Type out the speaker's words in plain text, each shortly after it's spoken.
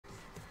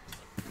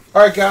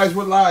All right, guys,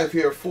 we're live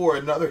here for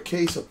another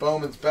case of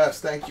Bowman's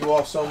Best. Thank you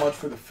all so much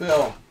for the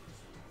fill.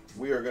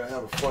 We are going to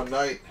have a fun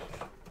night.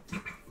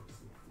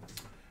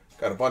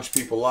 Got a bunch of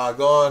people logged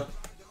on.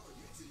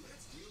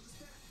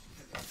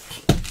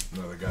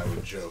 Another guy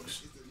with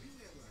jokes.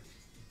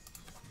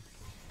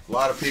 A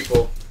lot of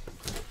people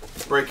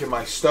breaking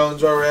my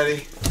stones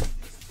already.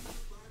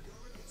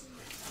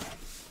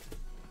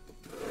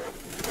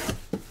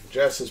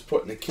 Jess is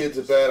putting the kids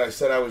to bed. I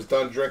said I was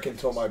done drinking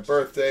till my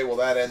birthday. Well,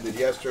 that ended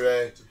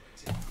yesterday.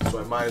 So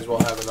I might as well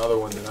have another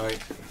one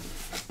tonight.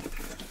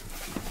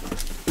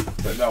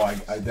 But no,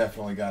 I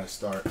definitely got to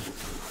start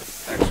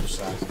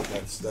exercising.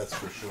 That's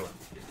for sure.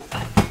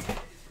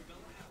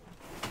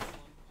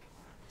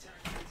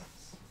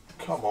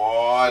 Come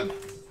on.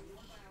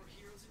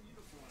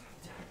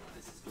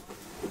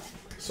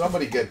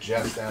 Somebody get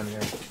Jess down here.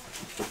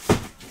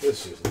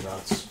 This is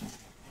nuts.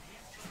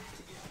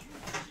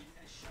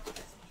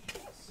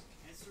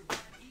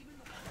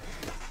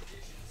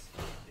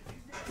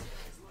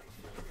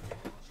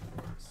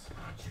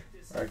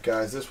 Alright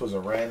guys, this was a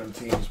random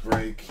teams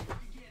break.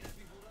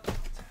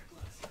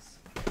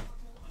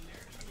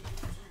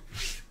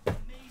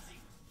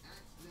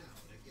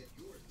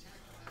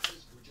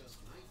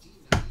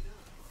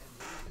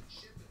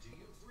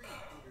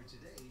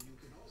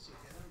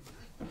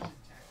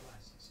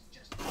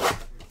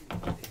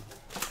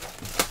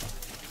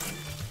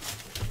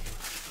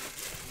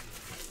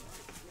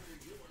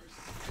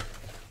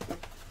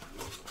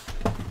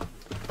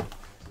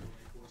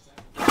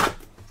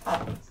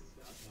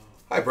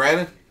 Hi,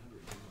 Brandon.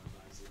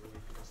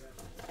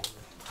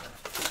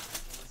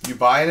 You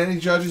buying any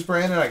judges,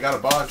 Brandon? I got a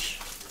bunch.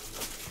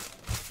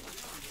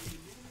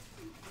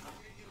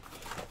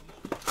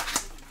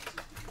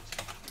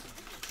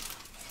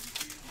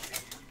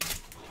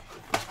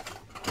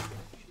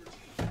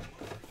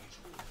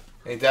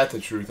 Ain't that the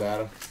truth,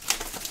 Adam?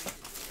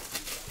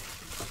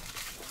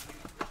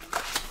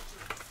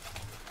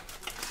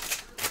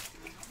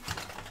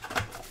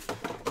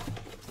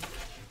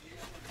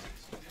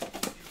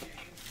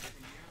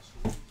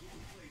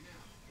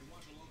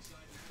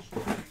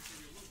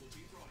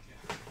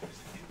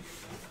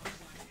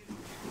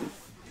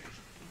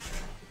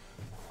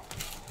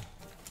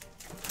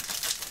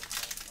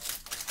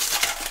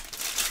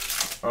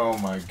 Oh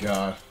my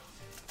God.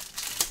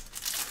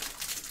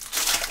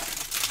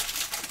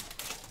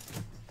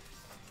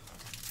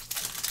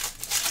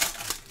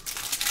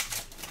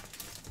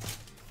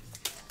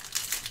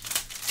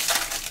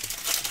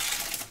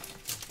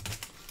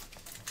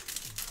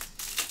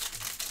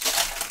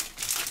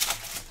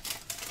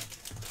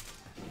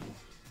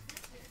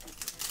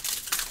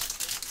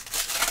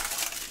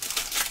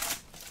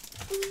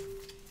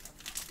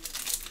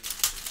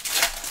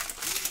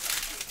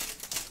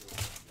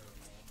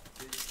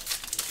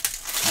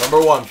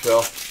 Number one,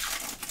 Phil.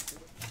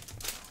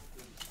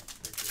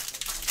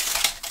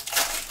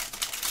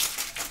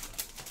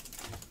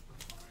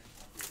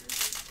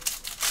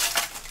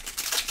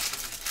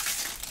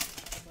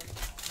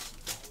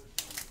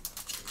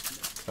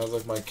 Sounds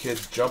like my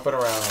kid's jumping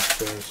around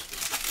upstairs.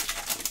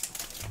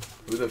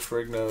 Who the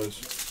frig knows?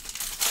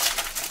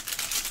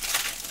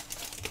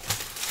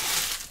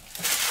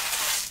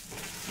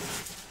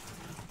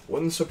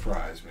 Wouldn't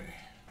surprise me.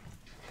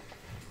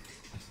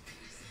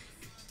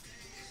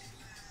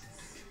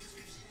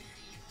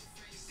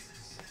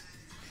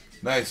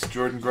 Nice,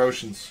 Jordan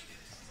Groshans.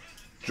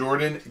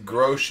 Jordan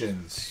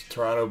Groshans.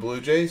 Toronto Blue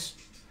Jays.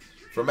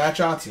 For Matt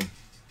Johnson.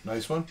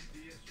 Nice one.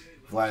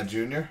 Vlad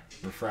Jr.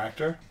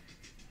 Refractor.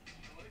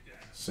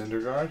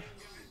 Syndergaard.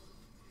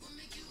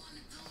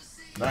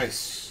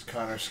 Nice.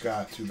 Connor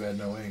Scott. Too bad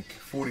no ink.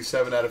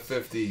 47 out of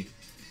 50.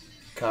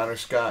 Connor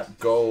Scott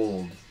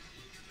Gold.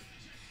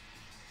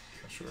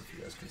 Not sure if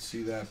you guys can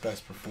see that.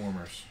 Best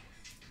performers.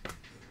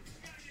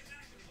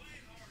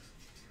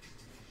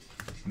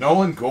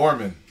 Nolan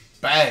Gorman.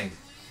 Bang.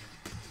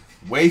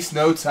 Waste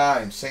no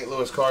time. St.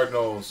 Louis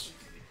Cardinals.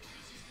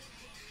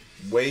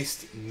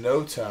 Waste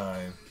no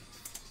time.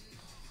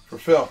 For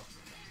Phil.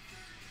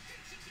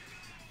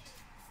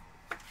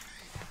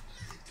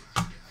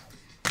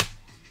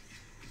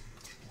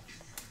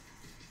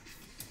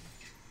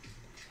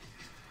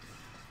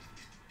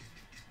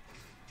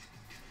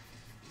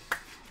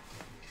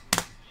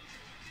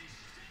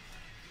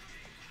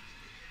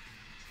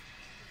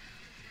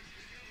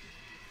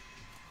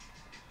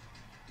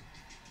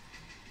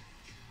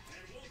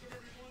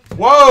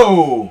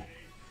 Whoa!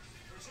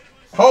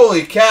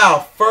 Holy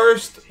cow.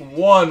 First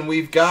one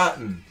we've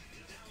gotten.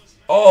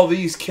 All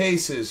these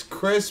cases.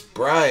 Kris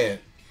Bryant.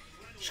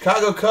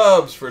 Chicago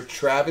Cubs for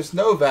Travis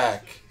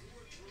Novak.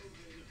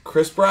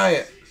 Kris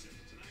Bryant.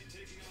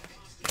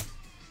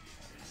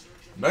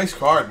 Nice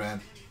card,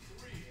 man.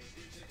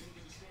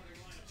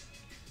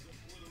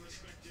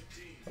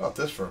 How about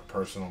this for a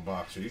personal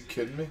box? Are you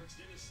kidding me?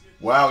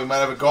 Wow, we might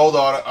have a gold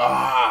auto.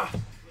 Ah!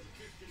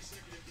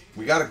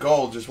 We got a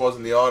gold, just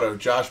wasn't the auto.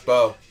 Josh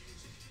Bowe,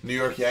 New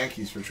York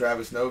Yankees for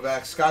Travis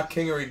Novak. Scott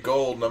Kingery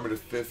gold, number to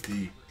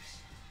 50.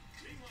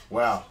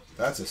 Wow,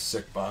 that's a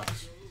sick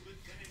box.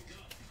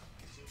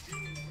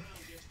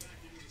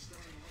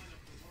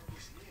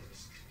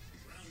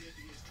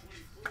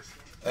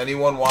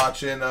 Anyone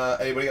watching?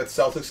 Anybody got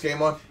the Celtics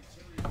game on?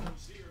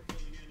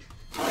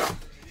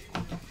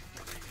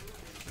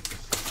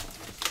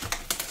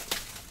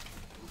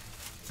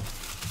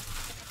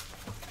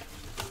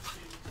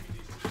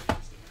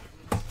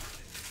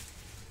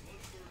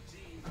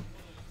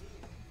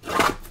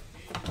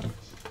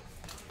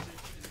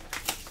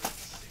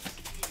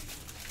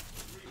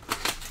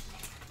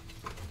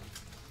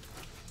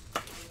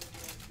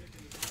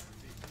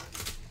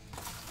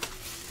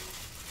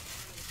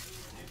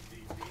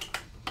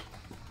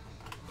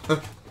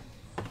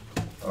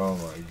 Oh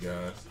my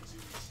god.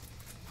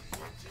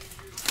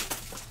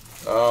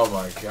 Oh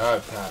my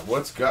god, Pat.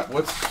 What's gotten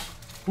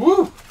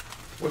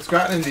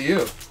into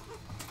you?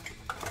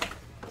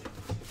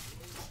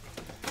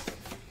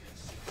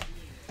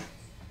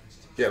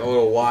 Getting a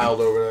little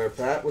wild over there,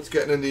 Pat. What's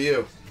getting into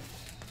you?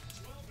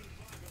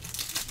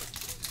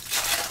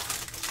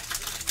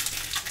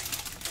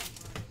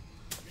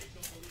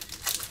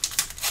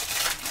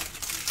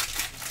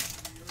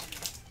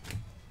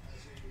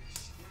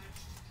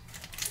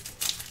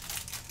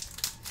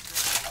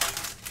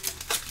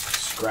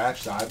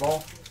 Scratched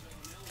eyeball?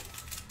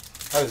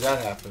 How does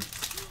that happen?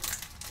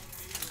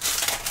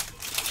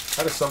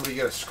 How does somebody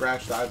get a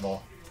scratched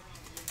eyeball?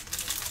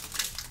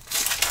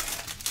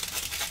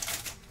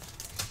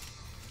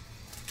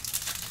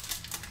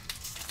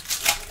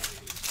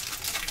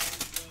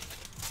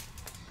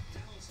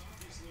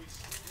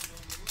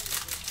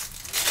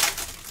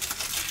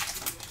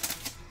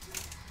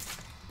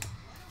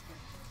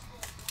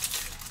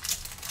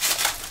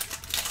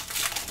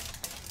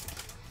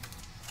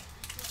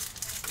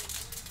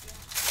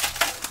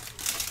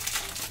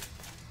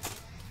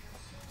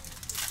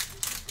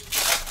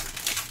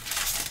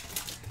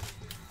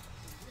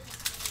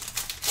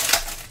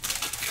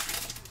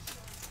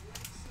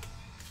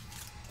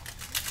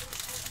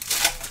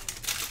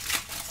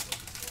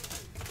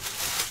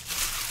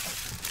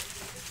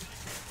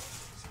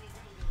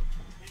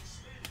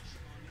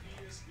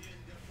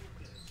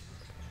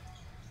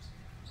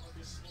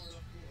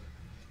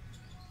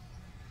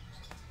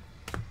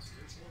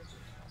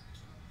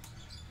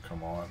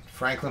 Come on.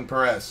 Franklin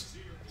Perez.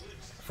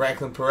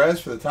 Franklin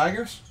Perez for the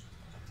Tigers.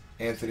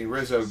 Anthony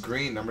Rizzo,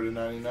 green, number to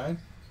 99.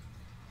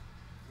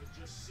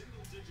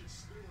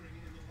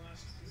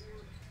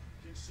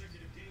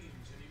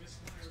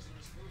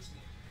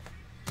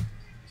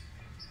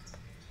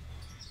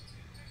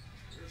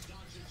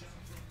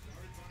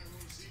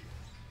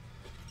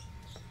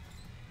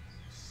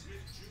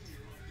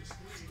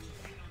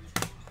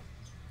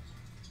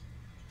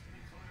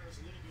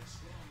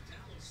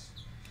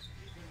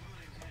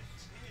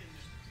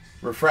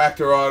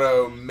 Refractor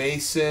auto,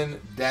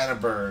 Mason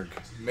Danneberg.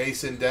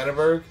 Mason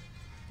Danneberg?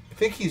 I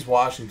think he's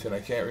Washington. I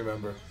can't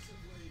remember.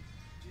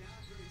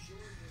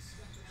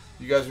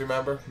 You guys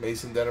remember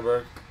Mason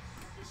Danneberg?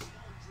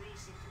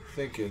 I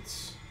think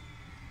it's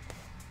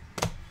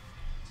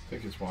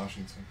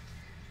Washington.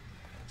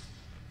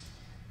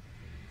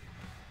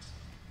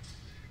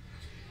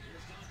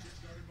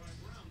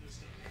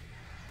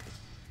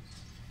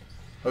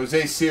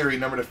 Jose Siri,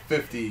 number to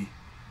 50.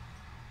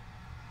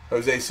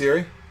 Jose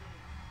Siri?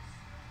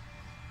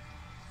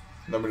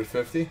 Number to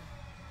 50.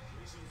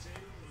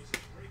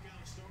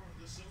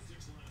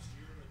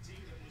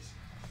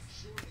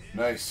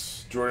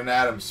 Nice. Jordan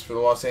Adams for the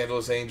Los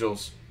Angeles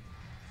Angels.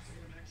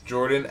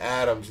 Jordan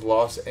Adams,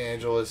 Los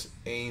Angeles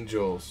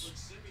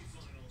Angels.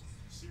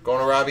 Going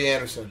to Robbie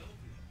Anderson.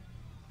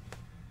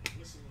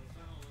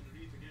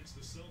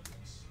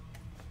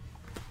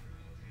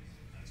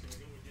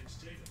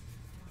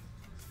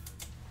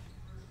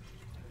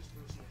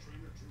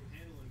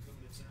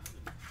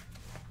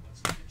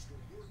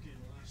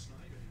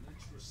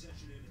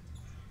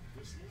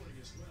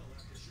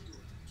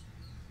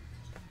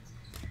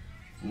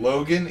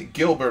 Logan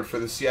Gilbert for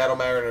the Seattle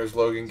Mariners.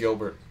 Logan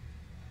Gilbert.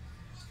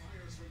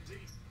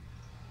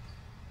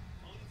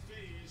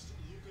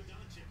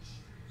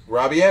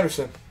 Robbie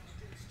Anderson.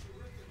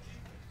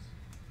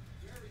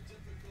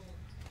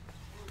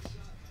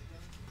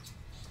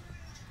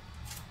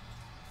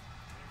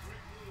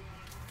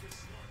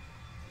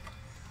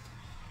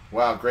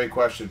 Wow, great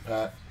question,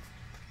 Pat.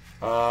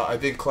 I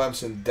think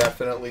Clemson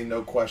definitely,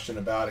 no question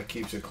about it,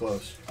 keeps it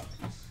close.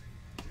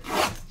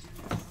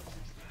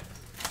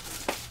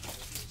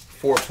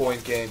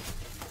 4-point game.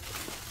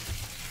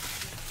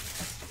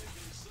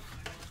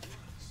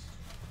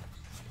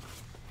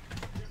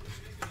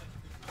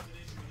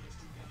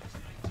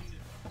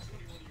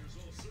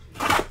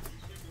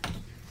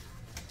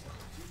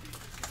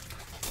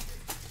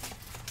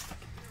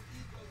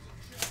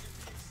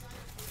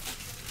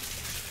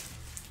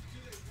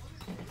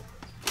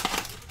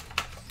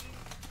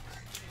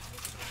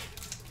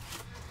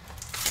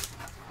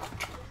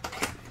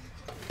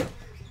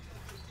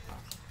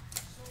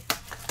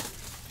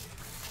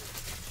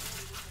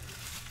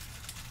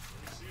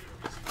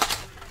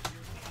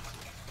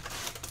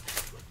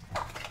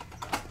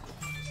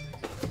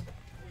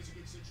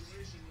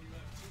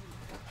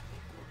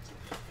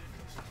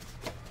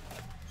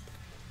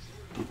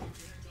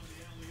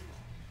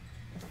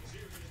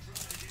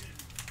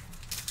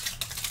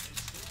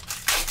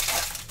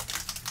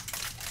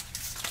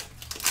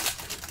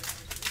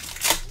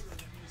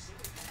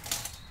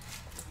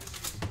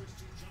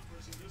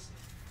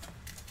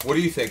 What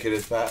do you think it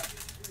is, Pat?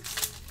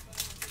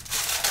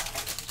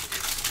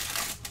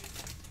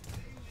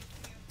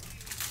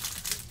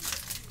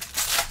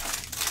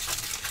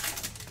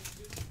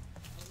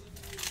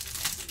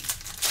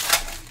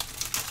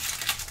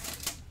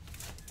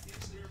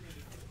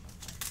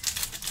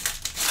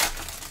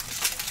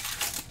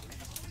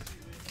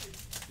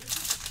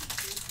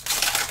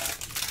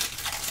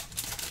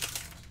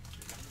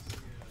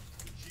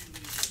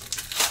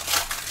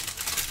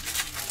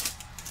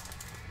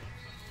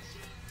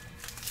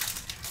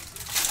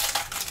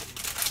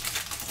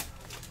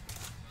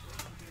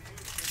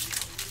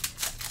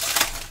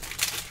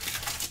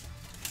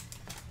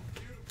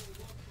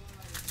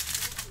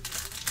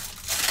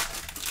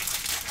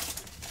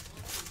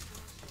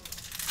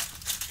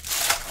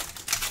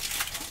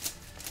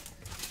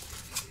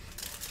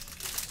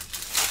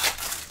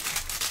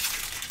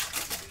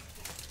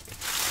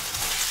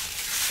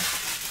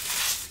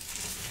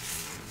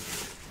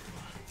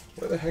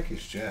 Where the heck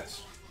is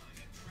Jess?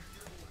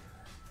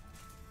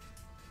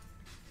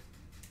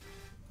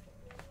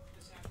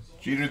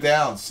 Jeter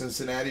Downs,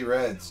 Cincinnati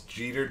Reds.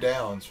 Jeter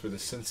Downs for the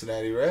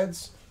Cincinnati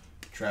Reds.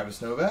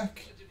 Travis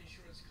Novak.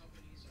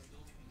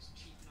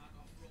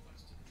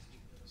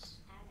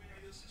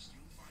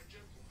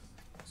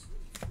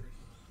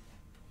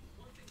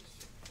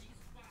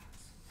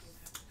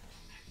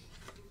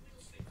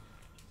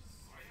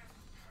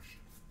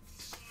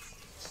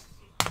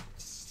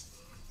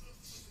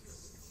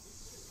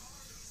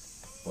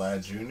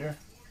 Vlad Jr.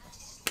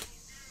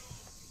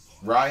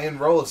 Ryan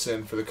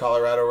Rollison for the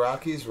Colorado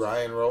Rockies.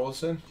 Ryan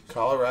Rollison,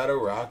 Colorado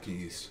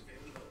Rockies.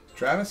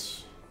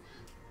 Travis?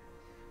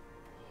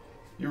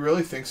 You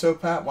really think so,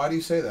 Pat? Why do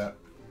you say that?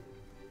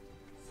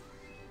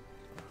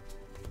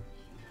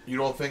 You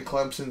don't think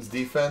Clemson's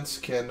defense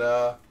can,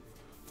 you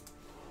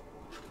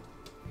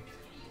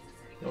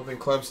don't think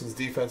Clemson's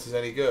defense is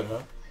any good,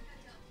 huh?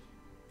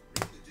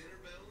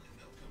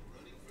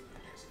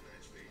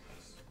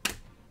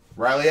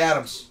 Riley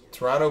Adams,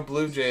 Toronto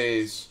Blue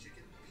Jays.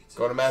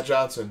 Go to Matt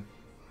Johnson.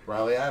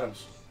 Riley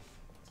Adams.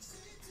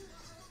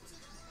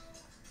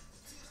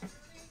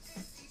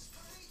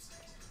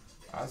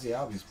 Ozzie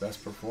Albies,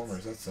 best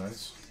performers. That's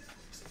nice.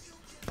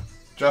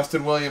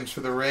 Justin Williams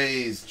for the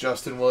Rays.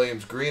 Justin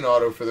Williams, green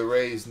auto for the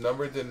Rays.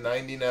 Numbered to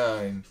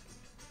 99.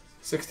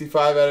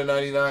 65 out of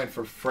 99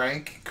 for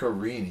Frank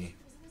Carini.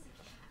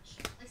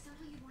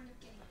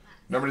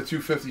 Number to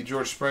 250,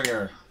 George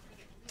Springer.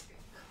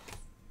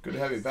 Good to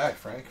have you back,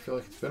 Frank. I feel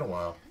like it's been a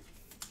while.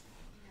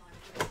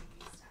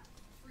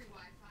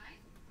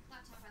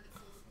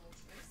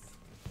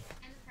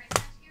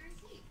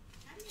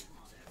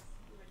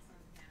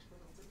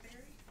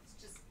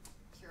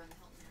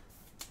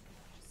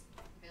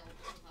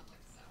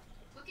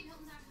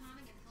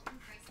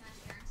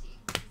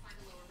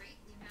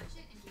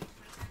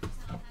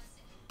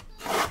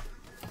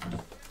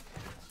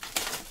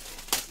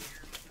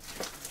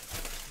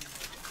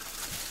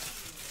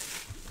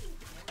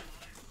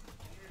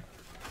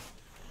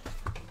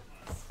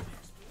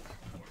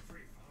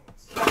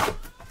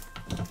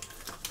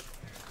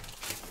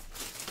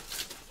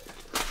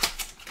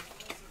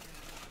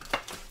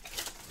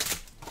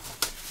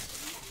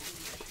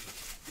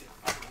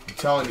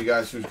 Telling you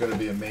guys who's going to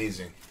be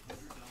amazing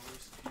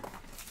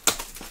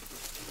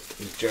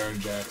is Jaren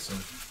Jackson.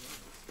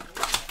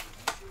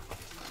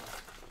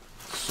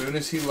 As soon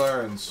as he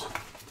learns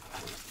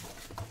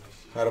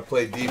how to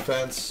play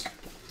defense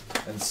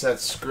and set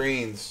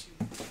screens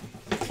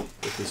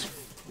with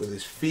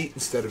his feet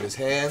instead of his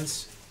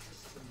hands,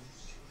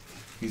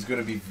 he's going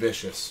to be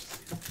vicious.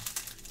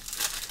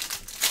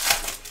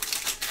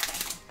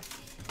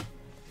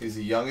 He's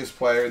the youngest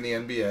player in the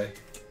NBA.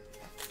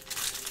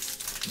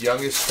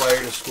 Youngest player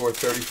to score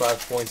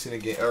 35 points in a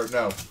game. Or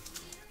no,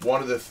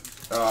 one of the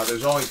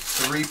there's only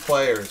 3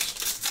 players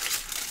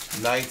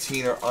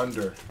 19 or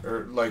under,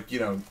 or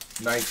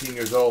 19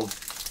 years old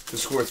to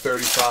score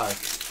 35.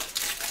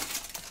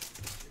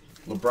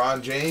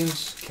 LeBron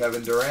James,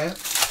 Kevin Durant,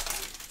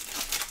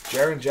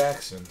 Jaren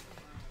Jackson.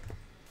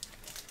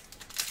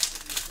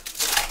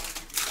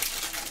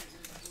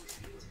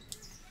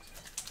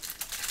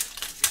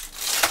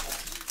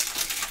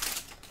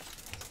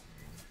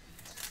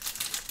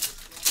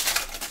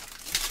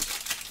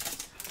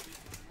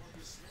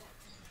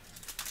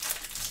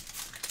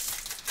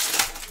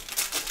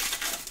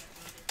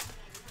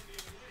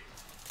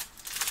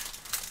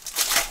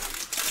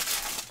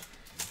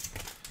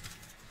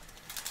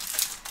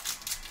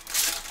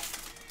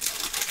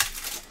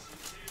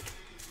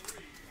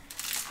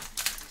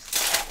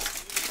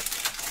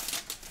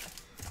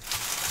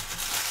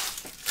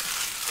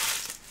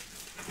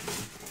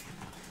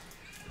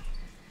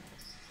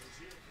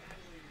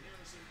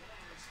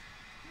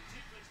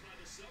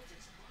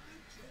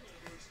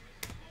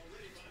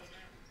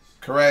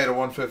 Correa to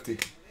 150.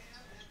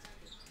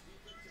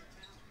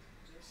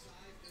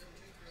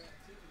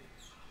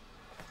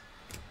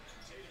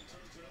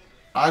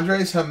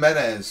 Andres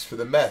Jimenez for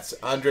the Mets.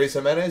 Andres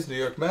Jimenez, New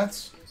York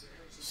Mets.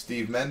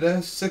 Steve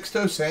Mendez.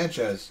 Sixto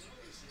Sanchez.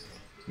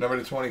 Number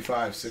to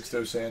 25,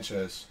 Sixto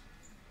Sanchez.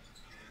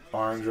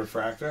 Orange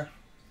refractor.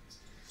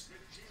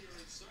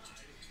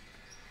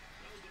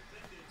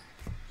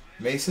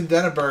 Mason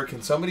Denneberg.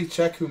 Can somebody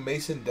check who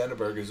Mason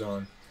Denneberg is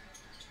on?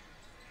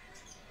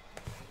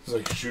 It's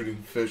like shooting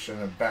fish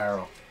in a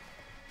barrel.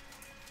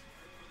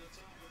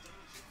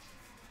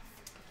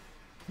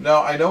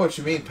 No, I know what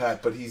you mean,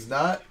 Pat, but he's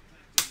not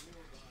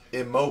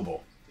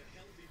immobile.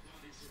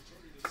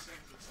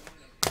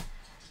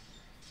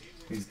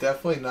 He's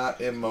definitely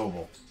not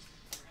immobile.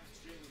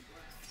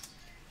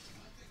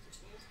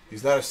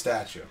 He's not a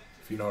statue,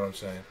 if you know what I'm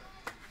saying.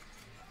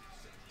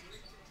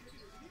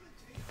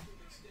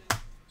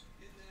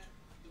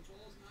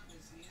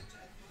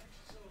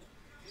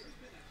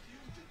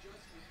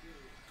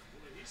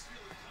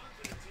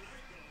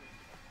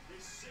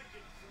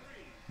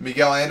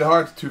 Miguel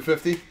Andujar,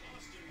 250.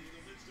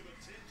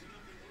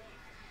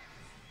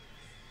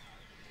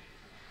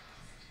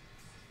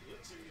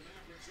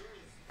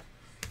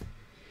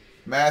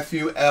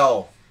 Matthew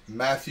L.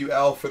 Matthew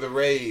L. for the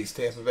Rays.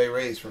 Tampa Bay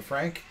Rays for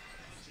Frank.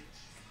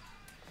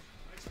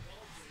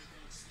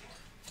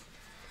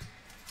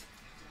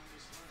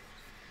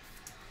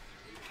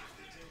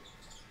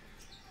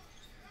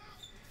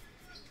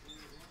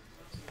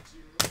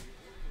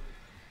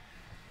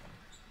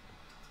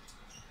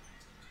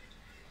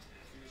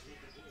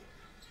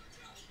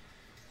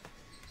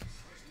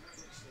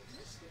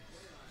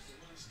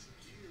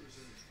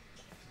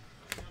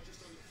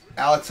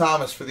 Alec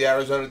Thomas for the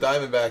Arizona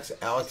Diamondbacks.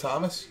 Alec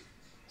Thomas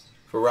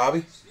for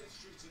Robbie.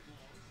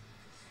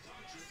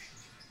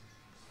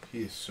 He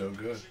is so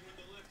good.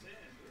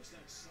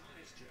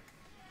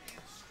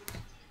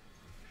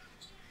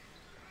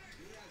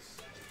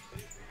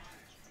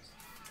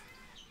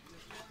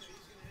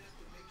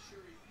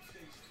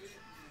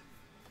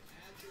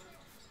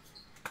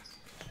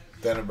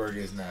 Denneberg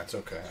is Nats.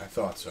 Okay, I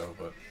thought so,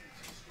 but...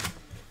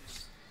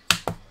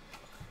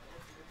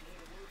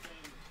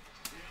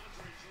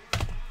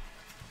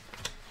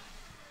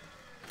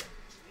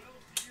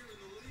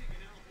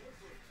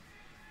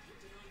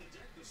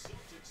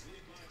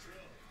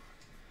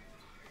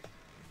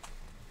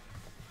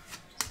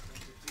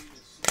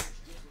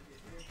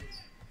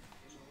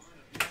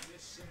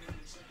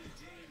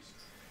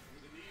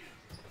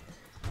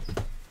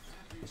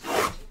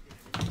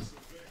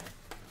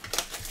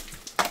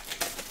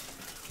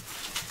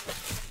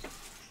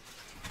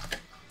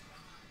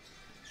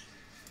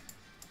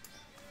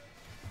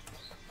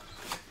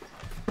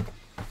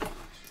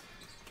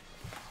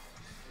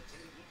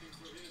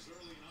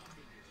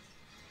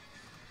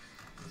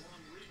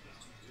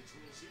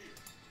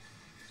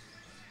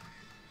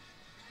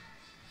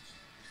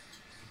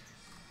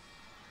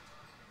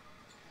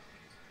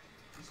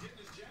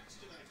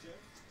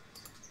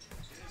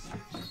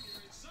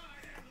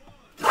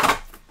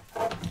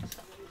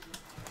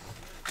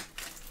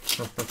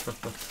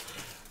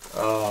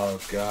 Oh,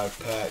 God,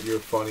 Pat, you're a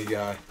funny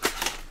guy.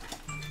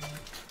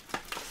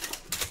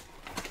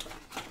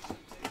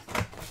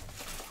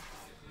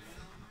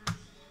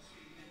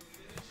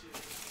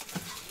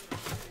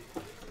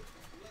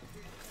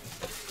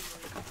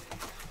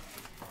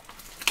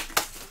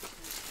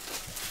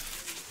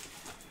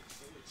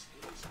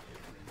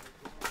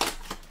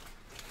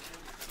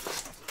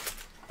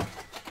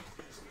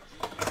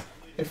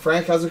 Hey,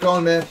 Frank, how's it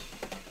going, man?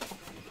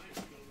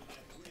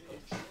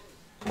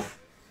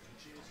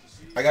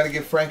 I got to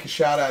give Frank a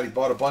shout out. He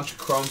bought a bunch of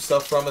Chrome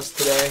stuff from us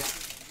today.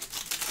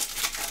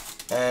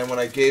 And when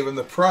I gave him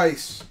the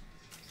price,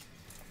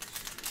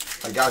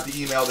 I got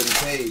the email that he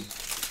paid.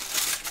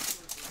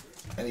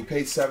 And he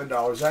paid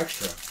 $7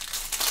 extra.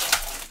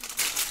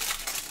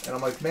 And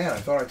I'm like, man, I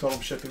thought I told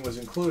him shipping was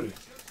included.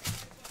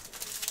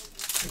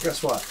 But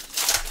guess what?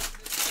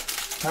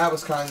 Pat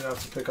was kind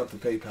enough to pick up the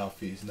PayPal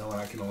fees, knowing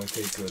I can only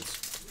take goods.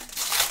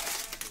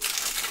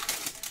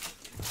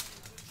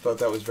 Thought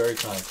that was very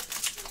kind.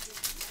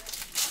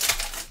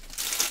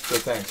 So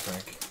thanks,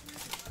 Frank.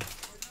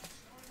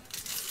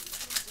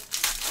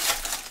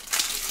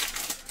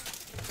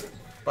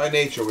 By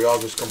nature, we all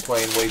just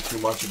complain way too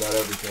much about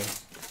everything.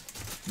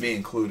 Me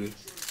included.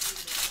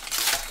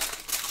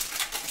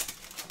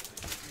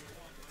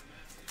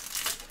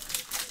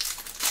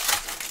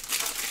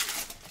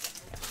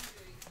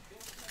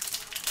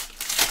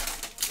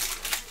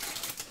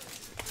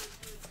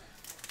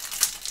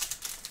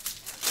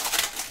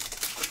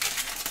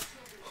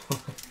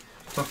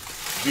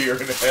 Deer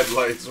in the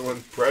headlights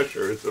when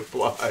pressure is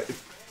applied.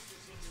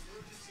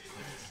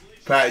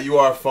 Pat, you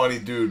are a funny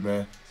dude,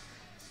 man.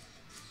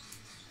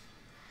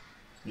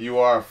 You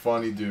are a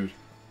funny dude.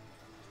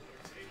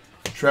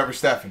 Trevor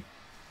Stephan.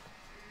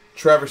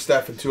 Trevor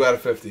Stephan, 2 out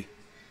of 50.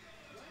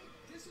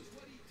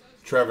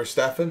 Trevor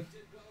Stephan.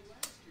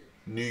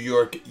 New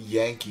York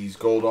Yankees,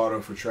 gold auto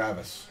for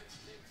Travis.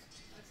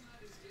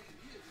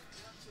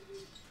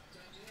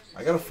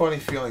 I got a funny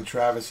feeling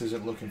Travis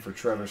isn't looking for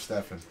Trevor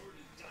Stephan.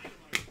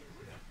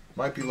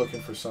 Might be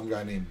looking for some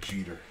guy named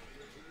Jeter,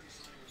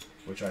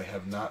 which I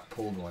have not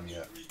pulled one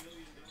yet.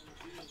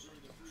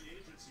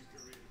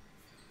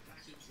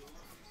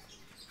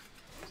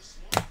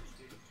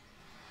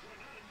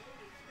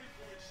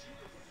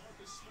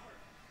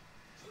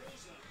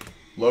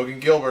 Logan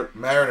Gilbert,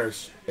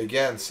 Mariners.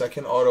 Again,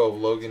 second auto of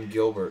Logan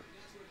Gilbert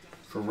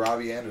for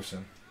Robbie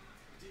Anderson.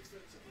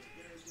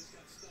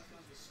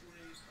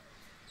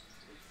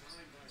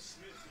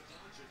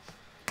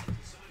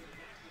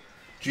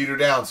 Jeter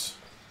Downs.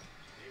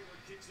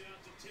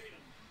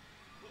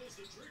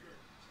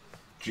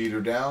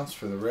 Jeter Downs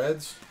for the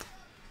Reds.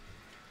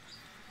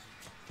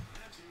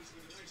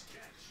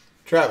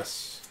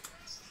 Travis.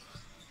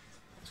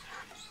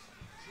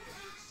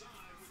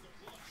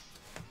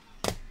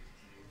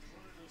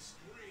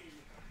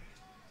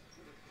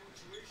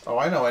 Oh,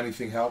 I know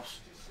anything helps.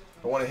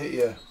 I want to hit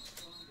you.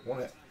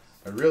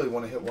 I really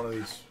want to hit one of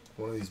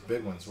these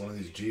big ones, one of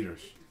these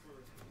Jeters.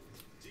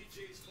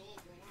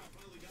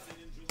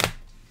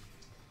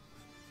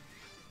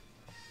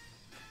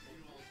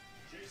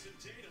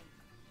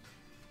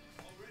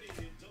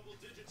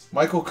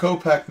 Michael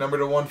Kopech, number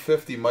to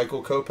 150.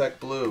 Michael Kopech,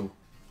 blue.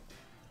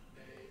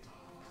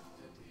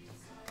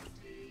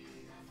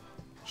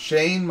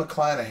 Shane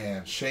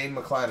McClanahan. Shane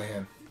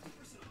McClanahan.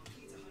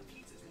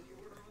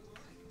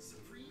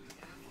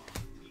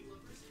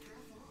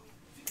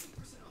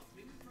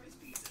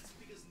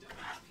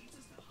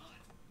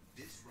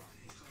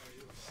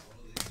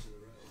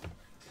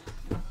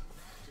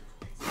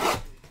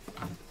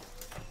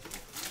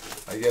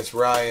 I guess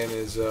Ryan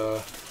is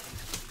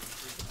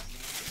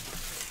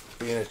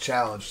being a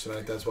challenge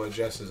tonight. That's why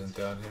Jess isn't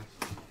down here.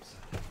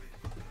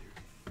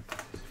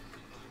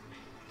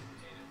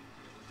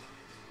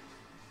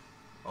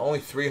 Only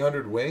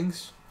 300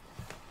 wings?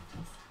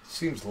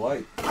 Seems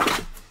light.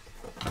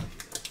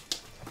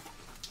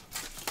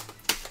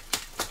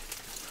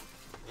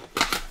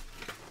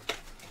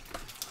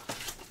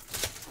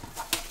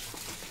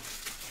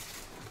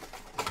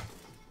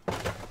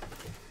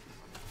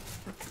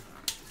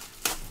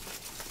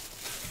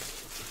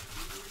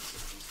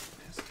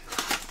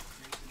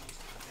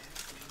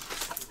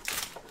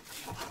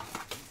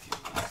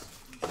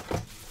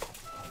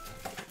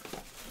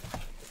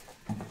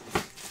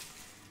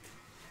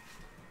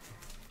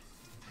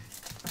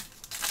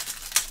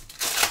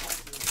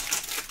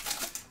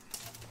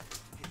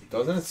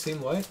 Doesn't it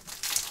seem light?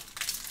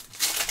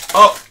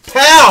 Oh,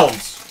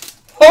 pounds!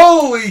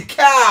 Holy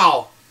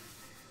cow!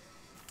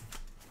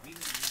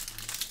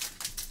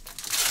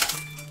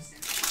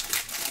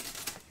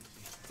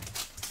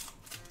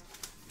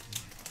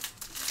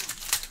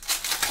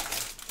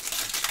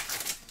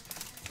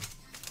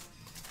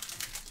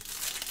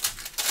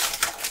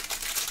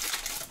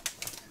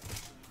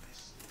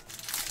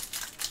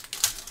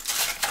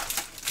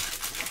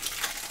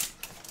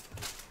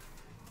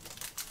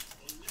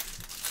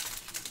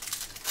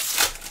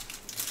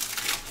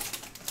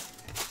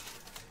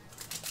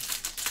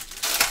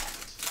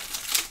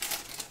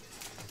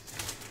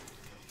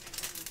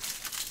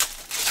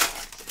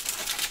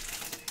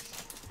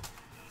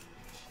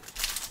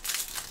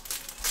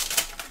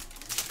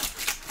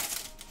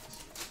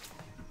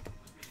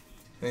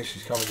 I think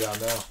she's coming down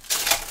now.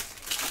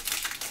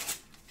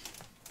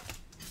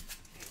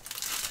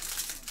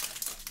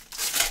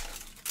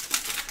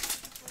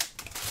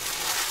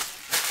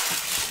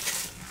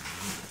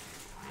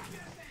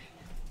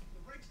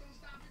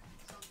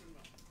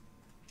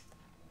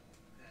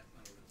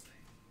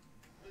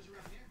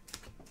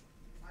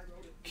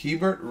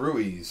 Keibert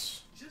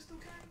Ruiz.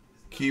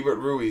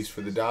 Keibert Ruiz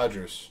for the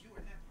Dodgers.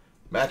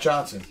 Matt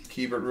Johnson.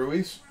 Keibert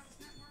Ruiz.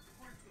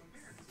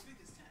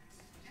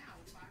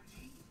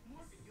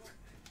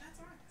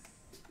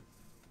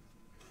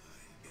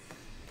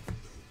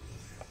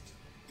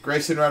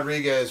 Grayson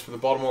Rodriguez for the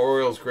Baltimore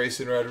Orioles.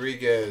 Grayson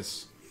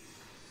Rodriguez.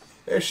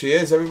 There she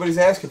is. Everybody's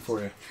asking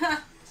for you.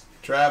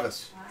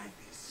 Travis.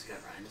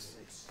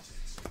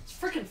 It's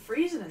freaking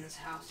freezing in this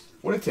house.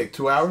 What did it take?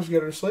 2 hours to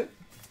get her to sleep?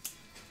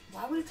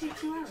 Why would it take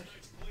 2 hours?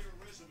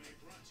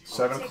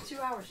 Why would it take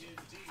 2 hours?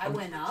 I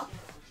went up.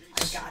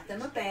 I got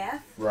them a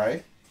bath.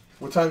 Right.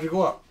 What time did you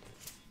go up?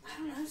 I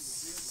don't know,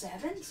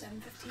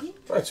 7:15?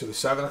 Right, so the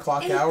 7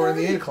 o'clock hour and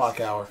the 8 o'clock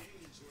hour.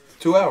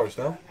 2 hours,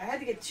 no? I had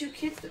to get 2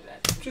 kids to bed.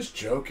 I'm just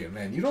joking,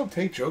 man. You don't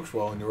take jokes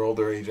well in your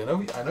older age. I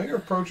know you're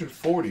approaching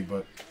 40,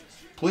 but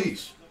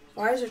please.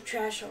 Why is there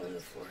trash all over the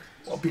floor?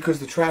 Well, because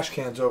the trash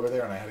can's over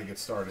there and I had to get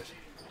started.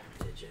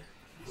 Did you?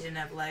 You didn't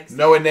have legs?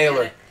 Noah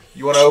Naylor.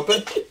 You want to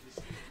open?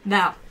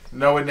 No.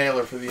 Noah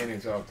Naylor for the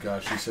Indians. Oh,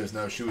 gosh, she says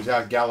no. She was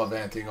out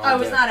gallivanting all day. I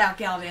was not out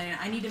gallivanting.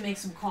 I need to make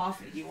some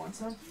coffee. Do you want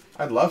some?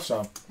 I'd love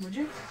some. Would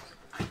you?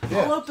 Yeah.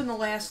 I'll open the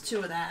last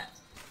 2 of that.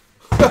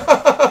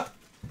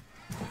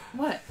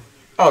 What?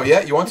 Oh,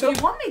 yeah? You want to? If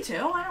you want me to,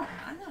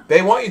 I know.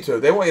 They want you to.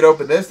 They want you to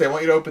open this. They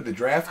want you to open the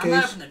draft case. I'm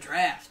not opening the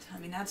draft. I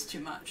mean, that's too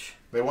much.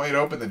 They want you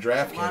to open the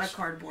draft case. A lot of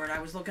cardboard. I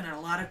was looking at a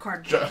lot of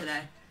cardboard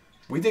today.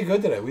 We did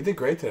good today. We did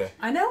great today.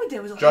 I know we did.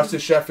 It was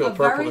Justice Sheffield,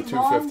 purple to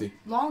 250.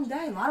 Long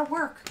day. A lot of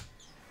work.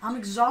 I'm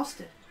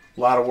exhausted. A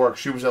lot of work.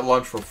 She was at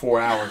lunch for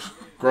 4 hours.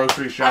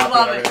 Grocery shopping,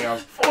 everything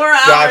else. 4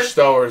 hours. Josh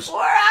Stowers.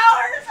 4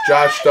 hours.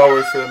 Josh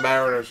Stowers for the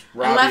Mariners.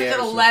 Robbie I left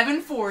Anderson. at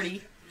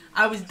 11:40.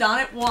 I was done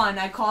at 1.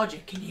 I called you.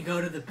 Can you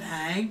go to the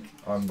bank?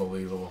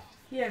 Unbelievable.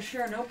 Yeah,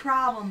 sure. No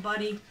problem,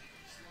 buddy.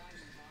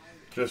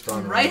 Just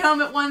on right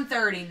home at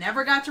 1:30.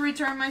 Never got to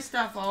return my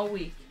stuff all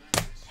week.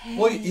 Hey,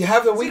 well, you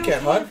have the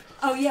weekend, hon.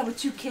 Oh, yeah, with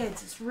 2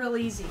 kids. It's real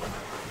easy.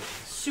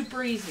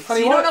 Super easy.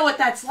 Honey, so you don't know what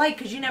that's like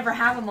because you never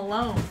have them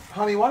alone.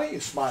 Honey, why don't you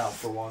smile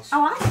for once?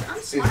 Oh,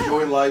 I'm smiling.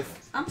 Enjoy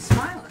life. I'm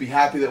smiling. Be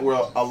happy that we're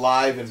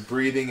alive and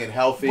breathing and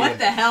healthy. What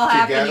the hell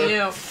happened to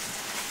you?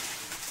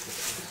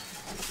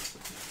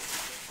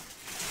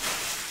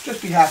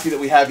 Just be happy that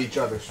we have each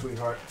other,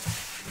 sweetheart.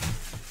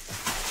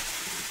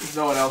 There's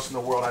no one else in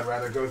the world I'd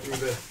rather go through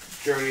the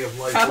journey of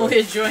life. Probably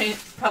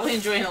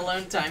enjoying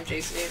alone time,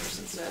 Jason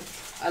Averson said.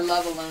 I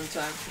love alone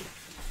time.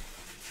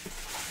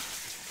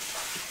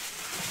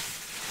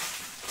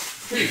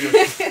 Here you go.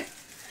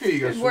 Here you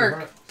go, Good sweetheart.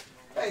 work.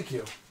 Thank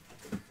you.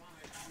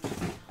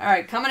 All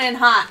right, coming in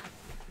hot.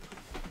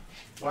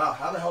 Wow,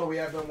 how the hell do we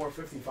have no more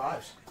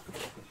 55s?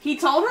 He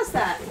told us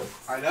that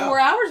I know. 4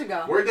 hours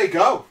ago. Where'd they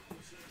go?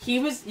 He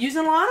was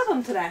using a lot of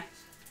them today.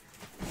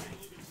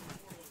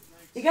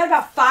 You got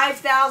about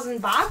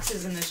 5,000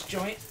 boxes in this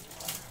joint.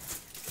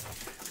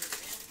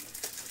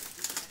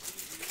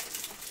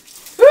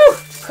 Woo!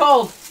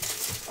 Cold.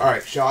 All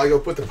right, shall I go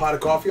put the pot of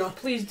coffee on?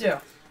 Please do.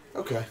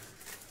 Okay.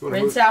 You wanna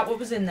Rinse move? out what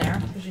was in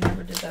there, because you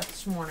never did that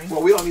this morning.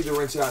 Well, we don't need to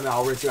rinse it out now.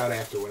 I'll rinse it out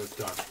after when it's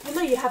done. Well,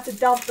 no, you have to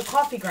dump the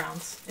coffee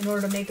grounds in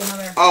order to make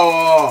another...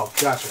 Oh,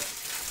 gotcha.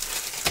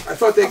 I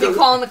thought they I'll be go...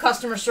 calling the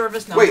customer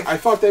service number. Wait, I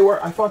thought they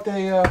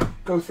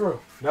go through.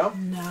 No?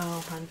 No,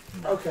 hon.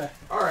 No. Okay.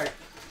 All right.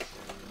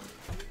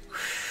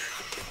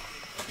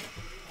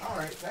 All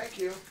right. Thank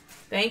you.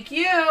 Thank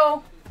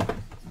you.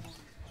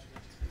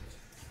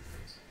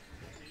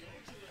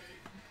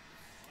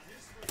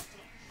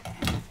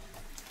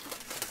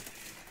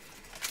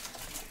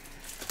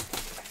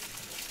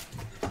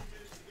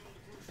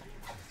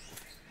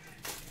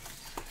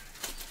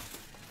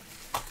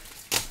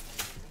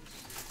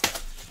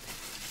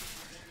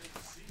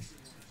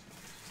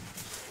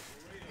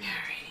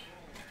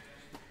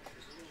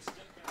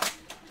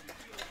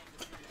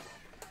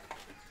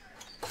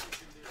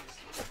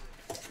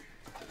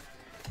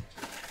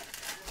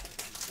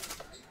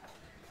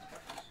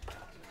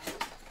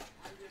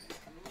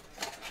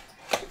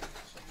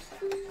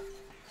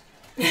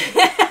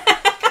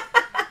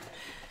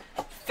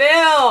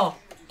 Phil,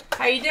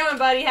 how you doing,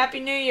 buddy? Happy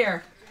New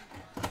Year.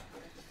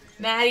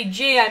 Maddie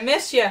G, I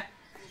miss you.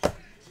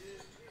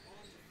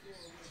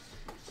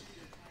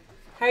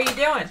 How are you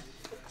doing?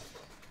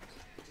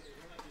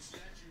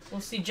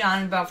 We'll see John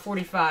in about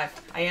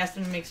 45. I asked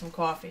him to make some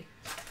coffee.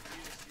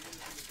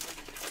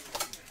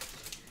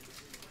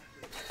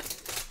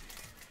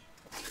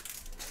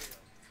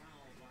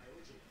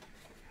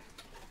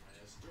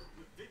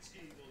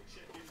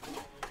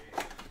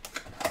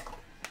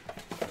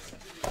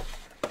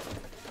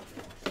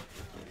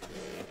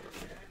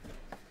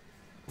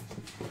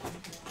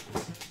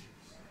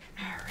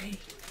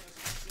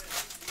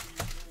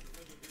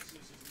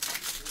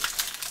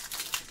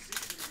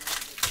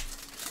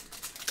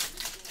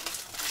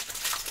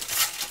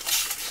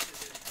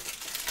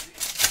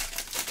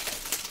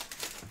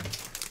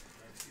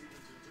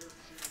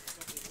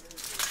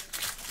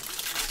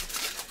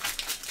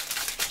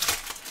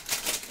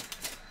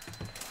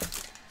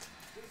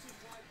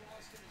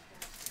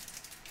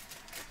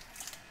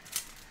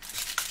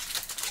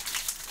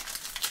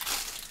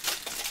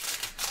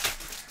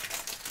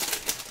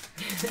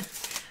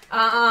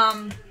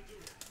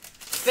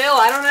 Phil,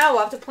 I don't know.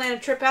 We'll have to plan a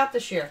trip out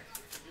this year.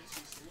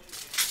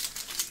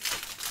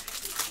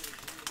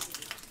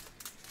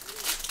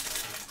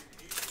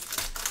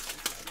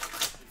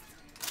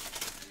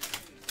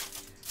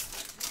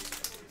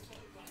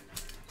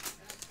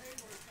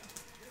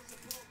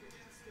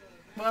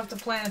 We'll have to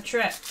plan a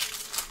trip.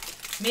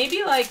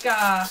 Maybe like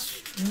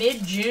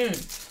mid-June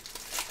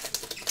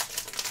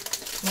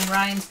when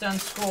Ryan's done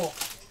school.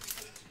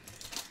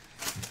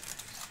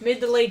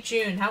 Mid to late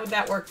June. How would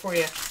that work for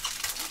you?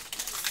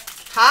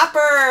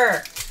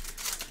 Hopper!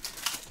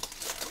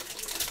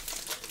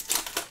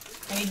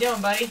 How you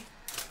doing, buddy?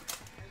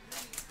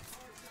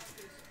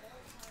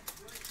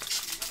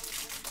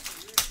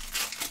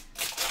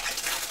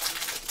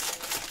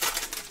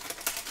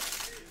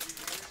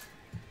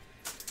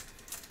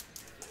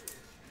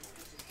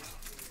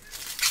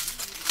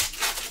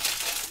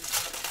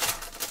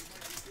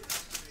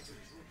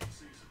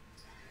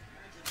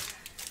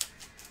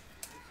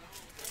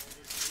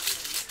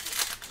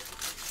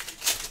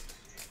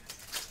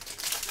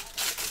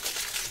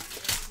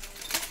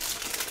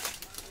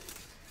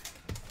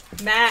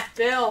 Matt,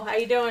 Bill, how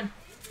you doing?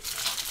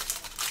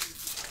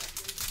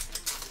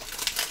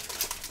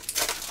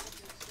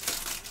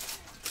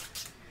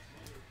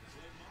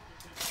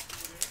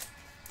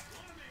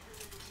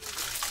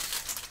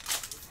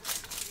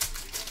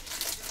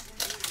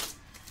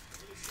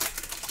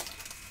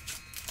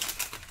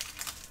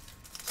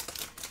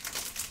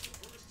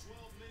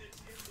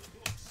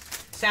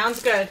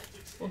 Sounds good.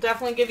 We'll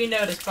definitely give you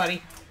notice,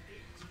 buddy.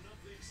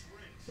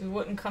 We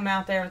wouldn't come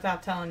out there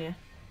without telling you.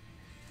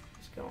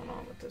 Going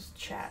on with this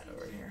chat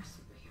over here.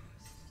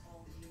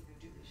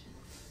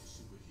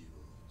 It's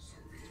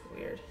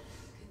weird.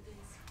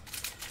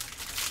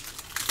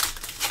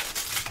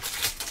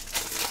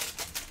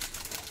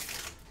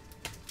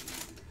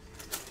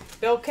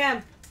 Bill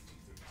Kemp.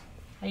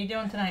 How you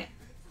doing tonight?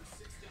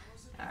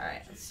 All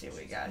right, let's see what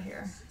we got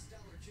here.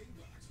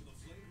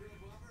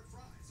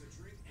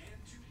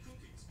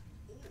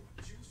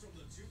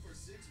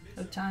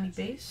 Otani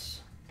base.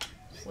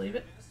 Just leave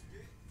it.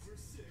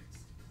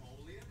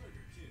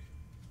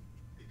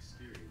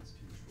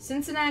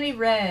 Cincinnati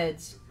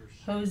Reds.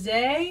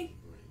 Jose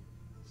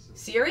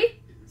Siri?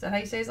 Is that how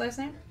you say his last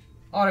name?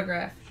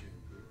 Autograph.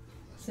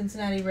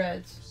 Cincinnati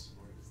Reds.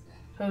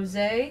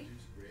 Jose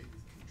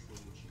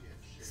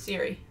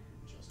Siri.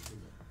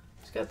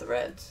 He's got the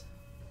Reds.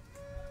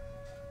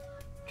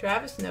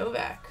 Travis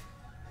Novak.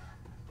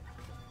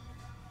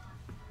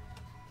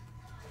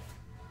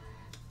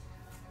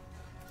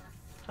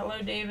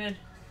 Hello, David.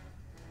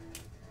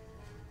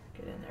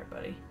 Get in there,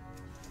 buddy.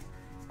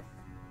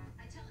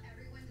 I tell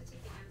everyone to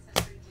take the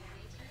Ancestry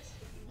DNA test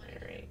if you want to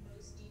know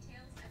most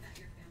details about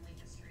your family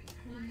history.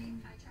 My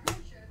pie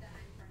chart showed that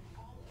I'm from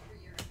all over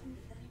Europe.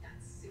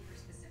 That's super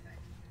specific.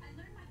 I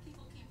learned my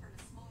people came from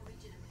a small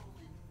region in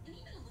Poland, and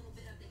even a little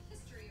bit of the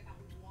history about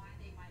why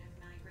they might have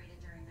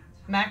migrated during that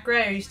time. Matt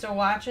Gray, are you still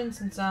watching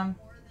since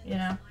you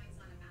know,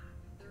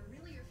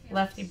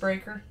 lefty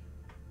breaker?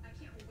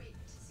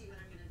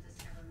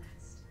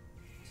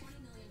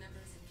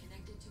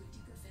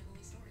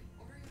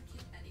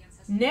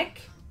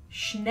 Nick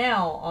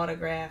Schnell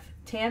autograph.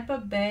 Tampa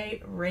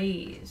Bay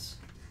Rays.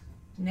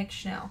 Nick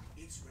Schnell.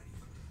 He's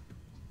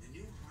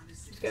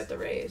got the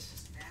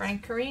Rays.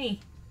 Frank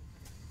Carini.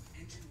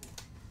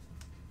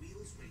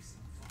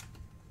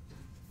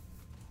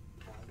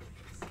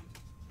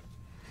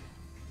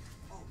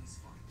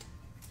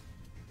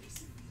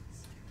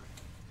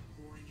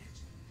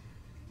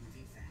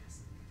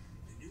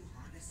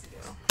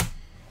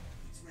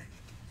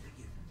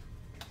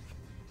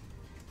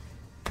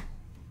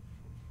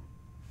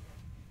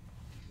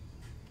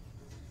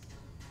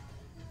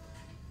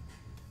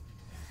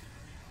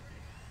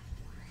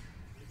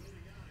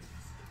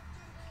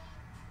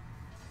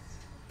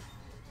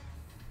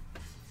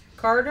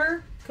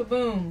 Carter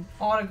Kaboom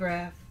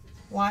autograph.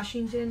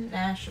 Washington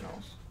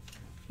Nationals.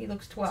 He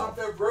looks 12. What's up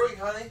there brewing,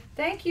 honey?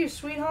 Thank you,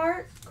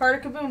 sweetheart.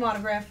 Carter Kaboom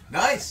autograph.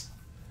 Nice.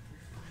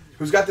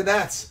 Who's got the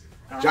Nats?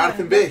 I don't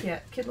Jonathan know, I haven't B. looked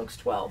yet. Kid looks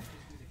 12.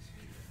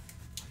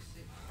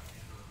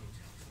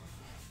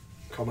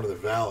 Coming to the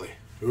Valley.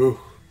 Ooh.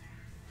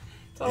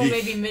 So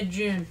maybe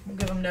mid-June. We'll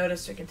give him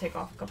notice so he can take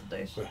off a couple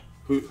days.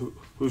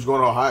 Who's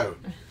going to Ohio?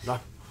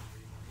 Not.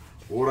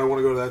 What would I want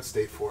to go to that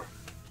state for?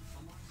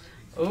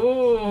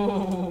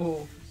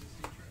 Ooh.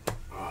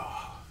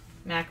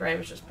 Mac Ray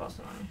was just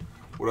busting on you.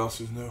 What else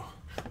is new?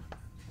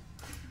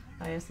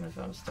 I asked him if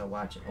I was still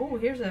watching. Oh,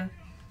 here's a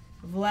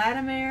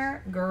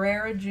Vladimir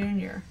Guerrero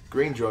Jr.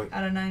 Green joint.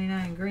 Out of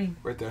 99 green.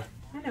 Right there.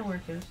 I know where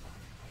it goes.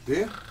 Do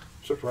you?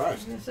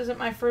 Surprised. This isn't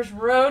my first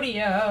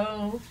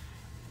rodeo.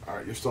 All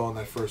right, you're still in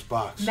that first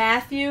box.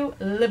 Matthew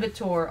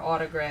Libator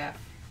autograph.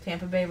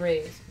 Tampa Bay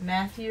Rays.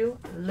 Matthew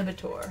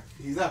Libator.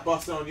 He's not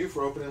busting on you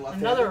for opening left.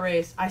 Another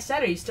Rays. I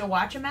said, are you still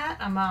watching, Matt?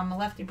 I'm a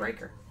lefty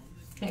breaker.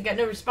 I got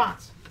no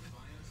response.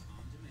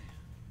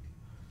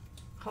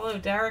 Hello,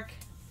 Derek.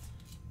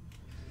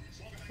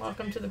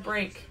 Welcome to the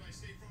break.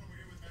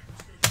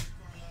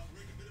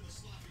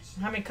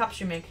 How many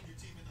cups you make?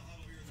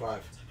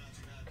 5.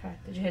 Okay.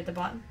 Did you hit the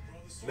button?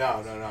 No.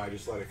 I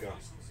just let it go.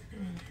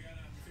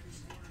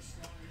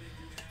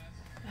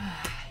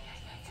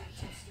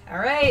 All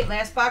right,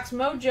 last box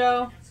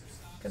mojo.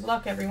 Good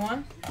luck,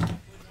 everyone.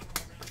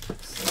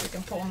 Let's see if we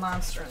can pull a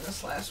monster in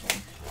this last one.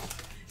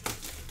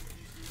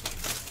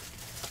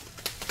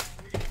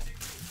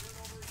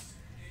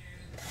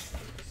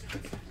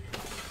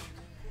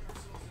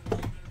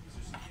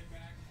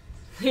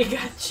 You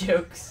got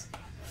jokes.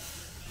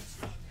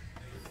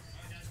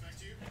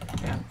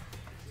 Yeah.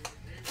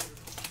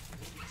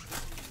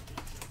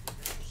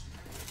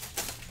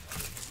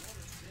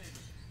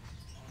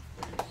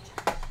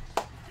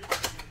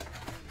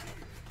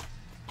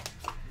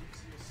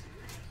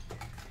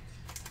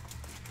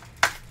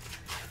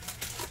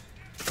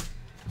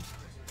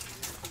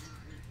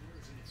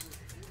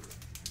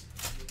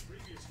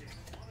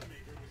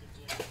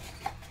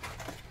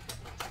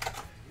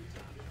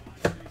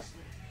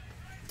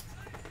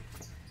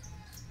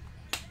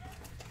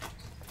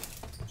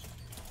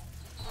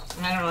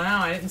 I don't know.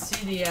 I didn't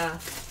see the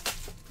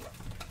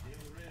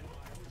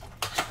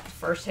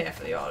first half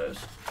of the autos.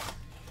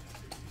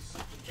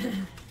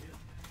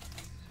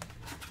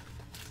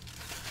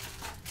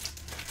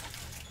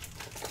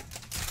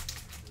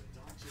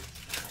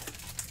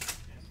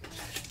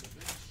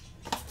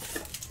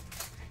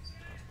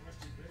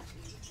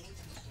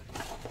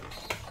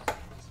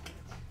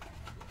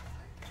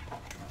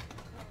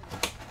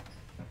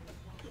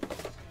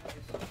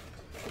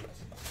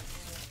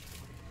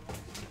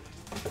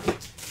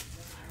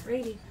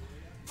 Ready.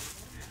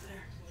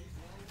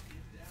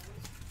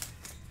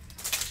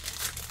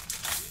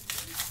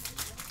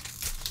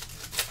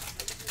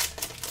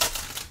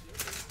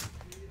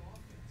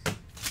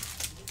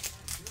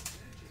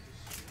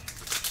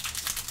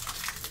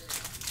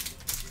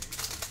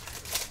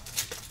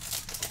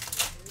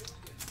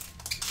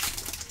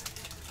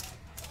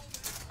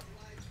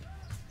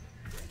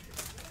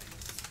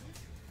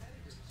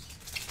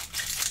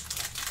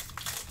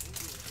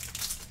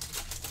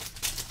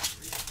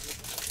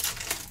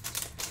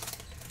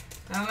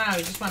 I don't know.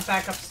 He just went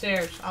back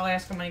upstairs. I'll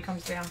ask him when he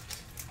comes down.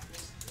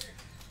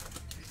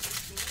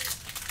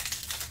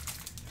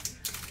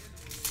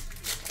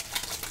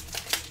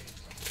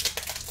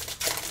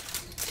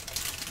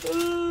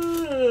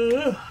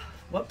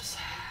 Whoops.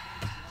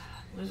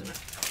 Losing it.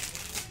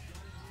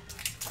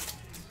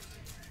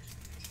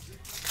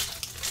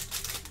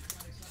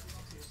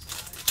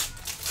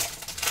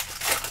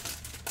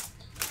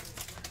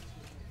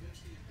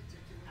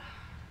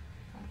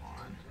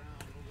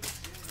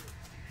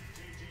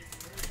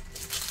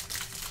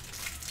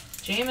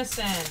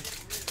 Jameson.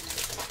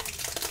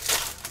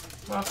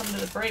 Welcome to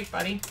the break,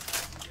 buddy.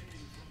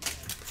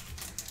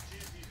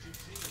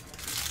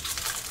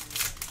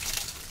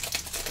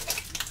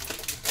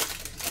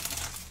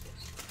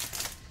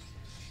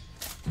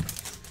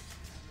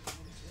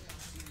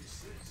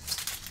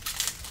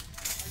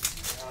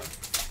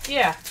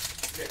 Yeah.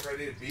 Getting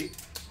ready to beat?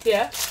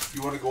 Yeah.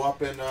 You want to go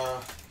up and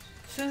As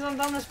soon as I'm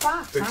done this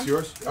box. fix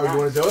yours? Oh, you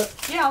want to do it?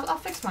 Yeah, I'll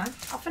fix mine.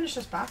 I'll finish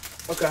this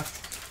box. Okay.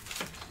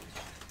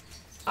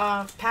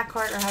 Pat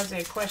Carter has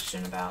a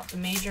question about the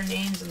major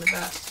names and the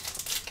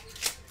best.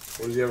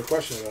 What does he have a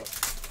question about?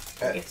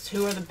 It's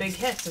who are the big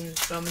hits in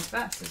Bowman's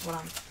best is what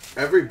I'm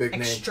Every big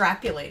name.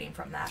 extrapolating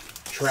from that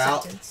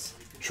Trout. sentence.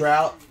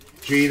 Trout,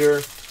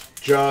 Jeter,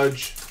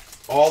 Judge,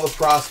 all the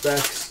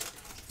prospects,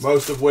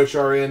 most of which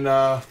are in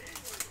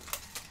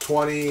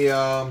 20,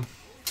 the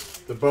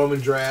Bowman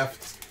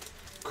draft.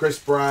 Kris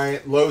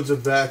Bryant, loads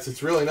of vets.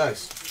 It's really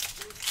nice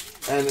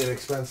and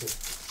inexpensive.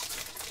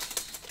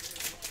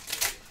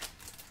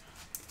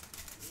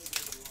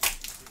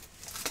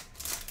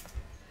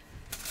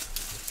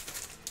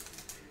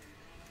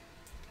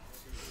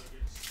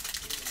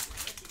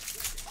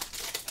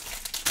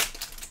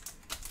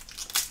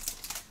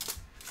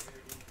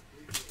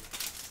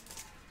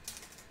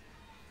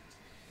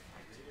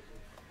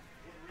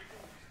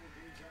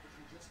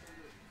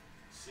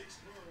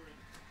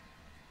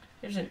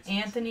 Here's an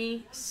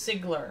Anthony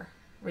Sigler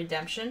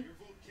redemption.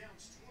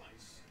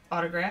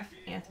 Autograph,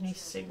 Anthony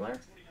Sigler.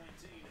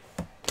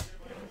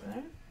 Over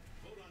there.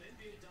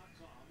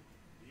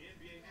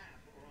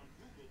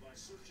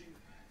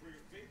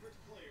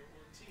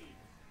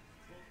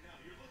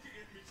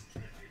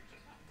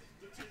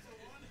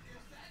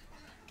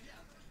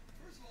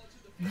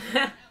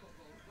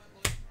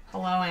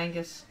 Hello,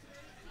 Angus.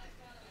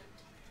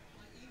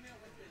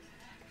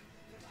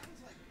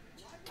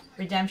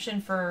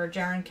 Redemption for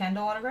Jaron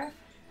Kendall autograph.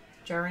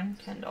 Jaron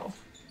Kendall.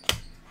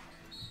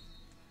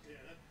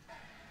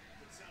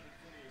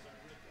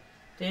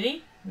 Did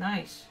he?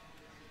 Nice.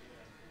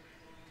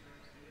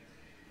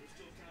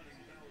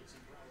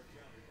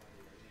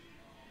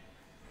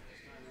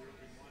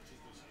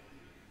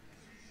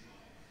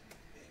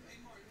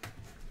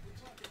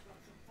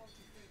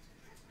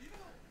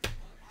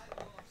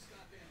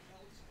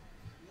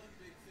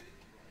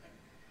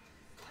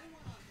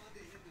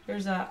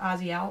 Here's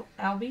Ozzy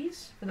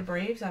Albies for the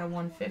Braves out of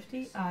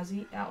 150.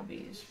 Ozzy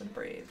Albies for the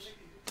Braves.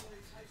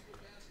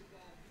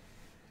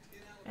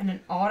 And an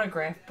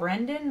autograph.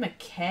 Brendan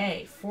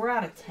McKay, 4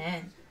 out of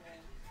 10.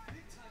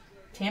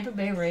 Tampa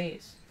Bay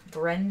Rays.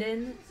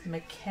 Brendan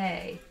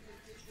McKay,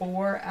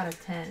 4 out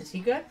of 10. Is he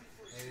good?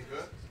 Is he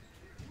good?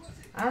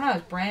 I don't know.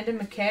 Is Brandon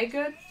McKay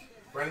good?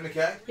 Brandon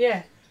McKay?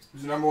 Yeah. He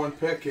was the #1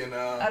 pick in...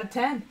 out of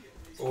 10.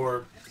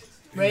 Or...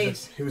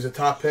 Rays. He was a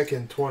top pick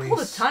in 20...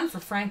 Pulled a ton for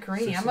Frank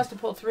Carini. I must have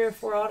pulled 3 or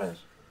 4 autos.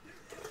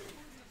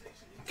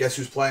 Guess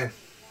who's playing?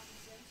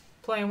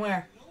 Playing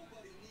where?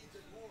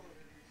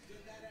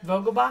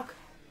 Vogelbach?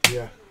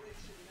 Yeah.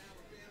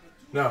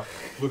 No,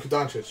 Luka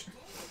Doncic.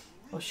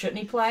 Well, shouldn't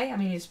he play? I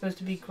mean, he's supposed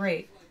to be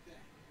great.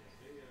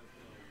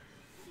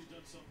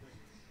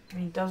 I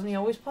mean, doesn't he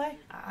always play?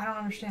 I don't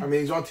understand. I mean,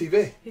 he's on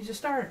TV. He's a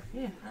starter.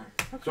 Yeah.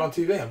 Okay. He's on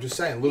TV. I'm just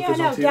saying. Yeah, Luka's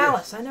I know. on TV.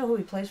 Dallas. I know who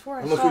he plays for.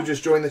 And look who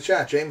just joined the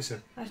chat,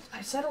 Jameson.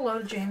 I said hello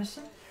to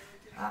Jameson.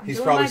 I'm He's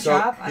doing probably my so-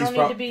 job. I he's don't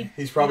prob- need to be.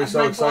 he's probably so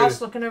my excited.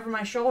 boss looking over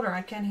my shoulder.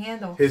 I can't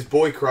handle. His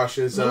boy crush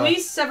is...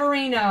 Luis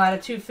Severino out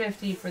of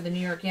 250 for the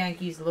New York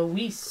Yankees.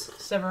 Luis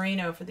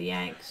Severino for the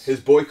Yanks. His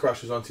boy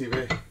crush is on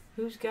TV.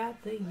 Who's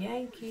got the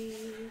Yankees?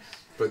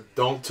 But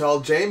don't tell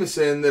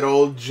Jameson that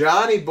old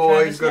Johnny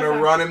Boy's Travis going to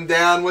Novak. run him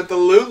down with the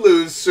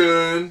Lulus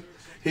soon.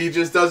 He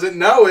just doesn't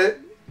know it.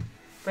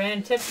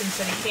 Brandon Tipton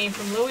said he came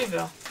from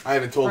Louisville. I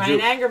haven't told Brian you.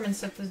 Angerman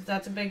said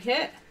that's a big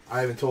hit.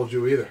 I haven't told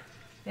you either.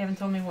 They haven't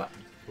told me what.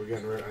 We're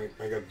getting ready.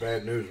 I got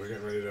bad news. We're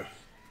getting ready to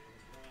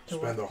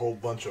spend a whole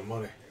bunch of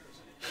money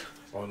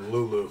on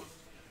Lulu.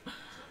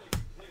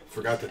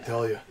 Forgot to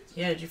tell you.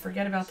 Yeah, did you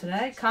forget about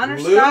today? Connor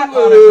Lulu. Scott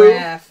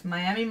autograph.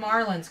 Miami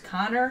Marlins.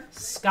 Connor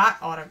Scott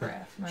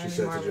autograph. She Miami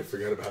said, Marlins. "Did you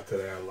forget about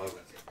today?" I love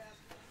it.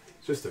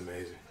 It's just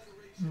amazing.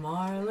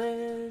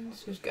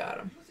 Marlins. Who's got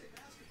him?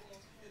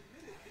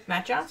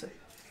 Matt Johnson.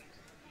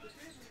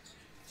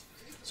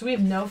 So we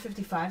have no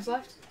 55s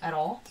left at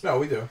all? No,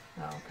 we do.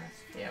 Oh,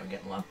 okay. Yeah, we're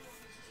getting low.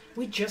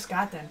 We just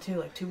got them, too,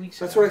 like 2 weeks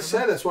ago. That's what I remember?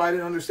 said. That's why I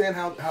didn't understand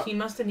how He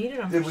must have needed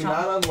them did for we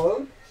something. not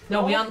unload?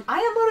 No,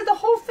 I unloaded the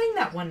whole thing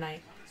that one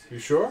night. You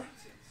sure?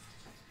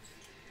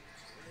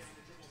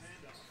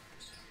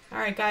 All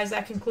right, guys,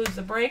 that concludes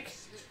the break.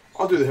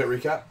 I'll do the hit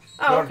recap.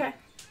 Oh, okay.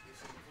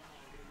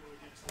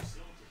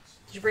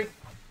 Did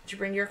you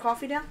bring your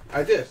coffee down?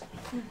 I did.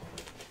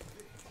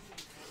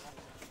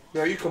 You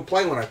know, you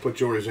complain when I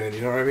put yours in,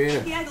 you know what I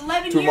mean? Yeah,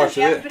 11 Too years much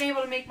you of haven't it. been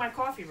able to make my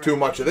coffee right. Too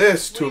much of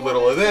this, What do too you want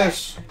little of me to say?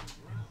 this.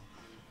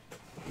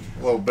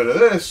 A little bit of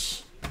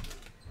this.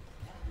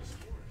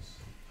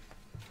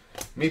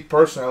 Me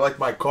personally, I like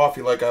my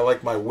coffee like I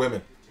like my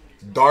women.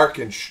 Dark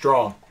and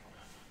strong.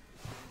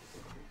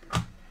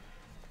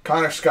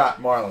 Connor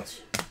Scott, Marlins.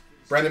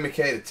 Brendan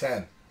McKay to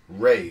 10.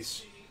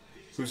 Rays.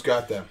 Who's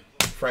got them?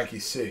 Frankie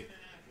C.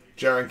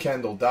 Jaron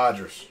Kendall,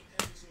 Dodgers.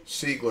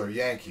 Siegler,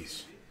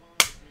 Yankees.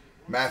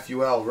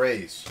 Matthew L,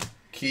 Rays.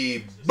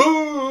 Key,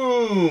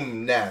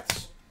 boom,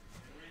 Nats.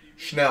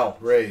 Schnell,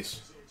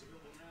 Rays.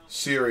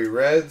 Siri,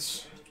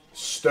 Reds.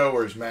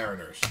 Stowers,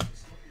 Mariners.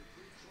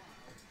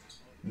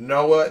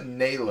 Noah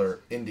Naylor,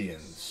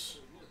 Indians.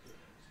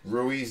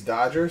 Ruiz,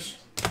 Dodgers.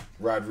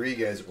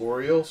 Rodriguez,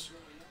 Orioles.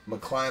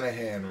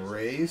 McClanahan,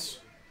 Rays.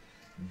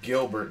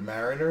 Gilbert,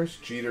 Mariners.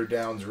 Jeter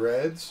Downs,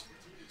 Reds.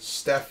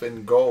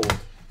 Stephen Gold,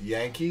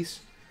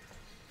 Yankees.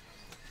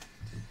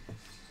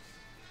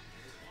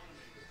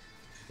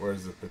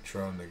 Where's the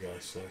Patron, the guy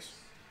says?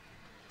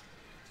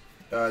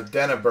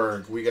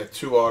 Denneberg, we got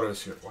 2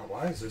 autos here.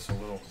 Why is this a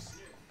little...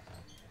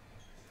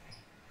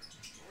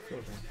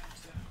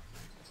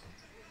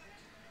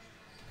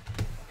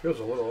 Feels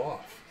a little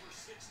off.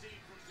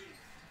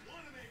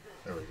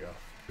 There we go.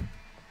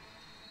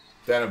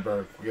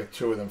 Denneberg, we got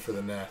 2 of them for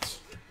the Nats.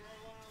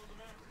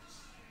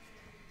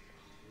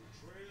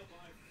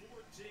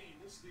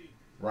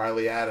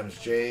 Riley Adams,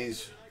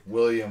 Jays.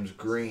 Williams,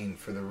 Green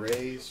for the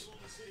Rays.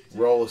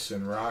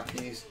 Rollison,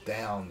 Rockies.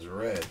 Downs,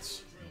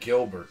 Reds.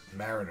 Gilbert,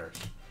 Mariners.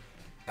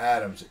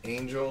 Adams,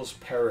 Angels.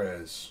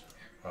 Perez,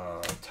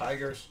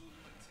 Tigers.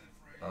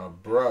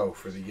 Bro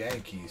for the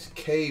Yankees.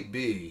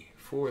 KB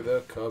for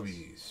the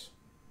Cubbies.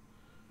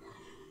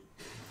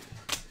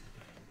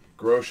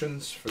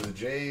 Groshans for the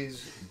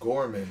Jays.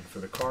 Gorman for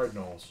the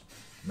Cardinals.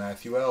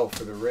 Matthew L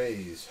for the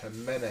Rays.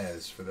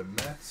 Jimenez for the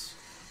Mets.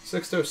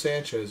 Sixto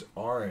Sanchez,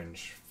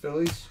 Orange,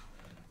 Phillies.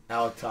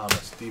 Alec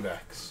Thomas,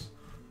 D-backs.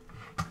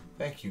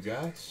 Thank you,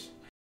 guys.